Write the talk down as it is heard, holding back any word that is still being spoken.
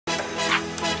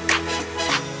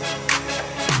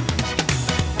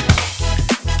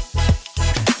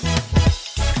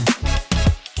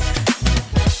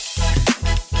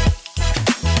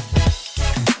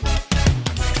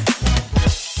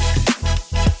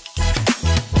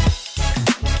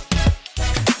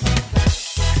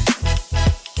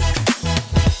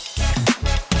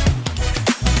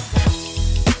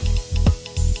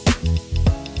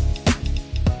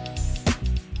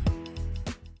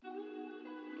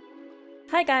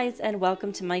Hi guys, and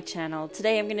welcome to my channel.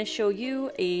 Today I'm going to show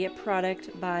you a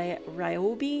product by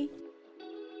RYOBI.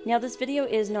 Now this video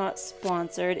is not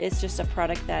sponsored, it's just a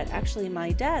product that actually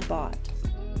my dad bought.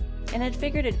 And I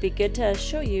figured it'd be good to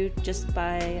show you just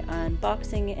by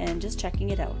unboxing and just checking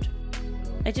it out.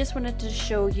 I just wanted to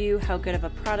show you how good of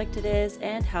a product it is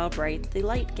and how bright the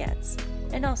light gets,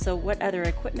 and also what other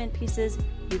equipment pieces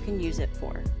you can use it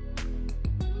for.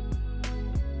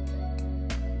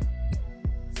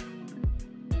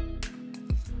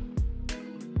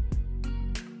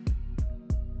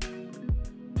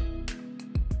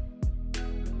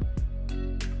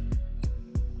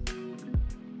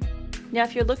 Now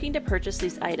if you're looking to purchase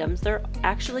these items, they're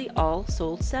actually all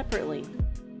sold separately.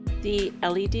 The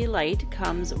LED light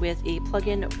comes with a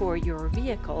plug-in for your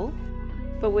vehicle,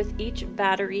 but with each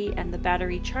battery and the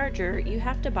battery charger, you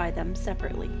have to buy them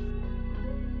separately.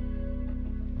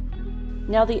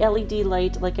 Now the LED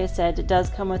light, like I said, does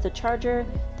come with a charger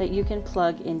that you can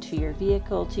plug into your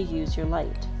vehicle to use your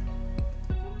light.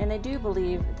 And I do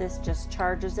believe this just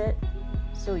charges it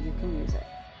so you can use it.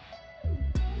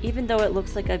 Even though it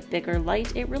looks like a bigger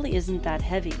light, it really isn't that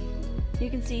heavy. You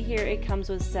can see here it comes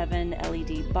with 7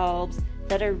 LED bulbs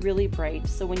that are really bright,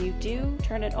 so when you do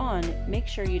turn it on, make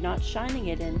sure you're not shining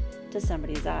it into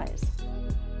somebody's eyes.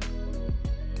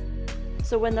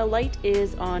 So when the light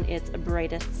is on its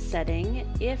brightest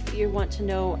setting, if you want to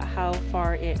know how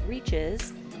far it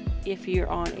reaches, if you're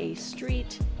on a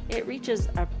street, it reaches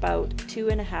about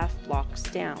 2.5 blocks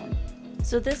down.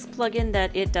 So this plug-in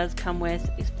that it does come with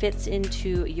fits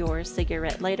into your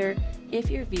cigarette lighter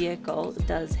if your vehicle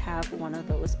does have one of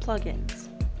those plug-ins.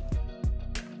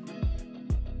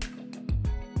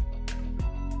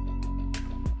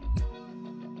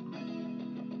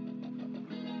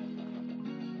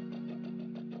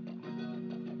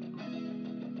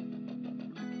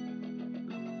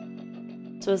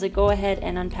 So as I go ahead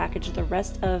and unpackage the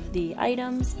rest of the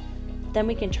items, then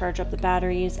we can charge up the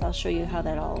batteries. I'll show you how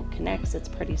that all connects. It's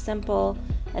pretty simple.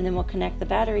 And then we'll connect the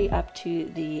battery up to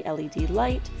the LED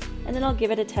light, and then I'll give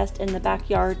it a test in the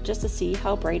backyard just to see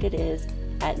how bright it is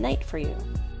at night for you.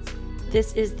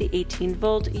 This is the 18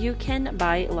 volt. You can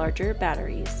buy larger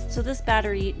batteries. So this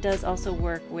battery does also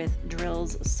work with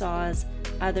drills, saws,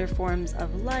 other forms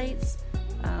of lights.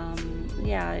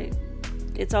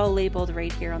 It's all labeled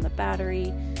right here on the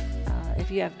battery.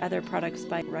 If you have other products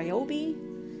by RYOBI,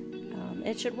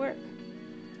 it should work.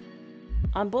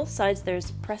 On both sides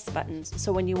there's press buttons,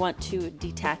 so when you want to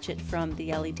detach it from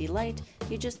the LED light,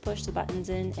 you just push the buttons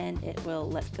in and it will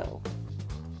let go.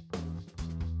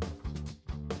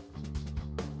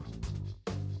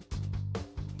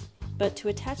 But to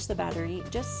attach the battery,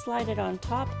 just slide it on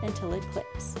top until it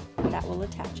clicks. That will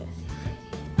attach it.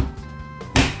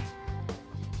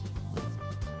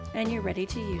 And you're ready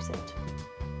to use it.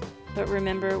 But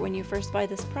remember, when you first buy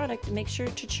this product, make sure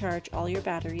to charge all your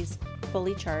batteries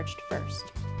fully charged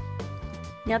first.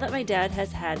 Now that my dad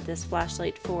has had this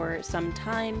flashlight for some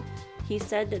time, he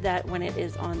said that when it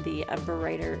is on the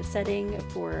brighter setting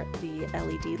for the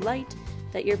LED light,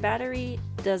 that your battery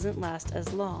doesn't last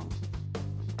as long.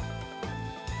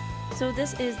 So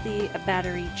this is the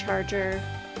battery charger.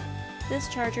 This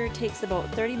charger takes about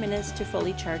 30 minutes to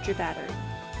fully charge your battery.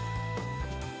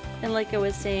 And like I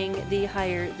was saying, the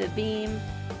higher the beam,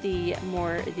 the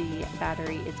more the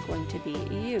battery is going to be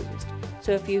used.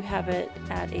 So if you have it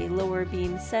at a lower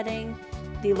beam setting,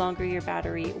 the longer your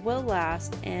battery will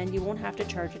last and you won't have to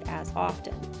charge it as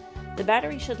often. The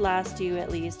battery should last you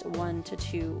at least 1 to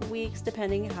 2 weeks,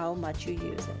 depending how much you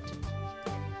use it.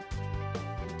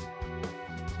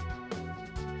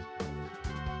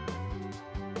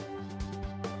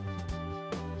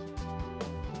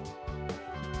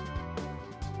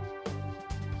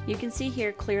 You can see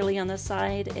here clearly on the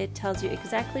side, it tells you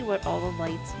exactly what all the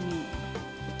lights mean.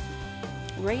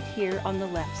 Right here on the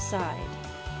left side.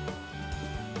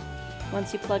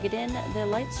 Once you plug it in, the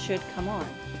lights should come on.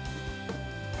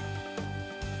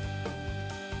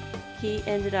 He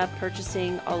ended up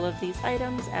purchasing all of these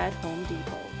items at Home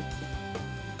Depot.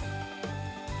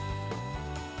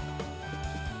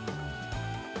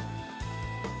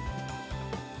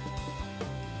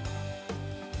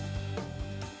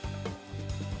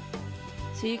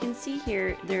 So you can see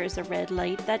here there is a red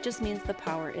light. That just means the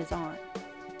power is on.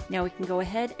 Now we can go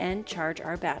ahead and charge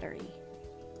our battery.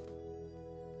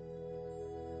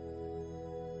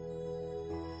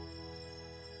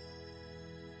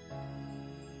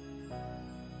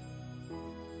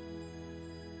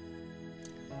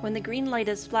 When the green light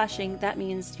is flashing, that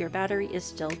means your battery is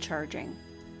still charging.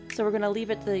 So we're going to leave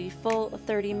it the full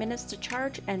 30 minutes to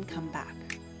charge and come back.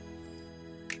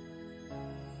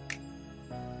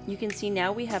 You can see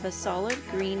now we have a solid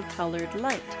green colored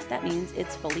light. That means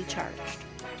it's fully charged.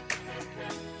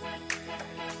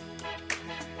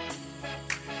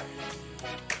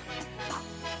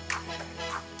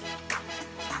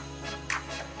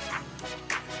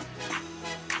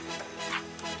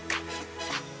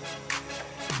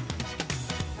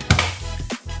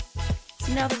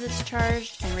 So now that it's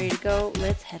charged and ready to go,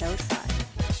 let's head outside.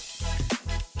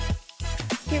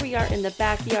 Here we are in the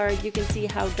backyard. You can see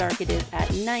how dark it is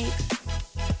at night.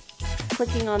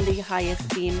 Clicking on the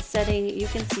highest beam setting, you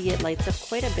can see it lights up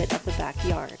quite a bit of the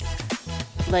backyard.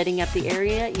 Lighting up the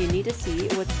area, you need to see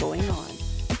what's going on.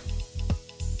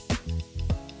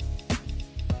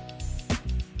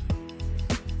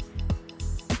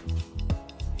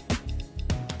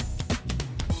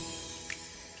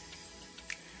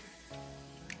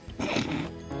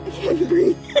 I can't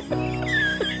breathe.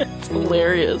 It's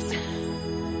hilarious.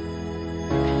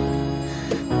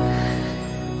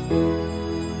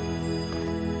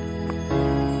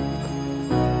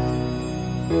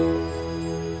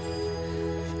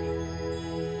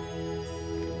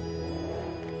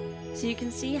 So you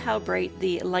can see how bright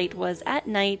the light was at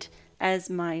night as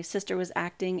my sister was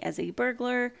acting as a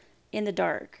burglar in the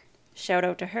dark. Shout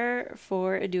out to her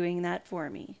for doing that for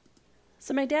me.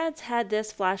 So my dad's had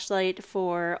this flashlight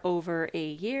for over a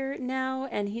year now,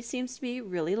 and he seems to be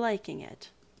really liking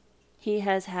it. He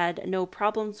has had no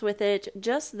problems with it,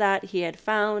 just that he had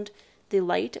found the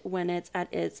light when it's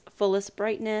at its fullest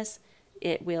brightness,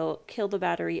 it will kill the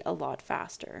battery a lot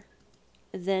faster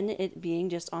than it being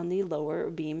just on the lower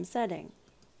beam setting.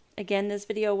 Again, this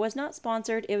video was not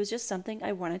sponsored, it was just something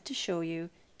I wanted to show you,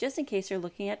 just in case you're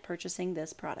looking at purchasing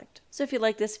this product. So if you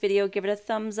like this video, give it a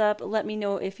thumbs up, let me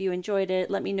know if you enjoyed it,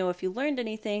 let me know if you learned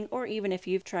anything, or even if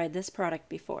you've tried this product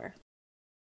before.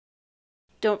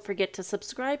 Don't forget to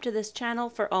subscribe to this channel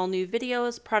for all new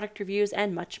videos, product reviews,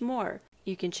 and much more.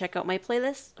 You can check out my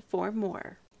playlists for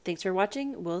more. Thanks for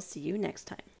watching, we'll see you next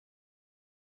time.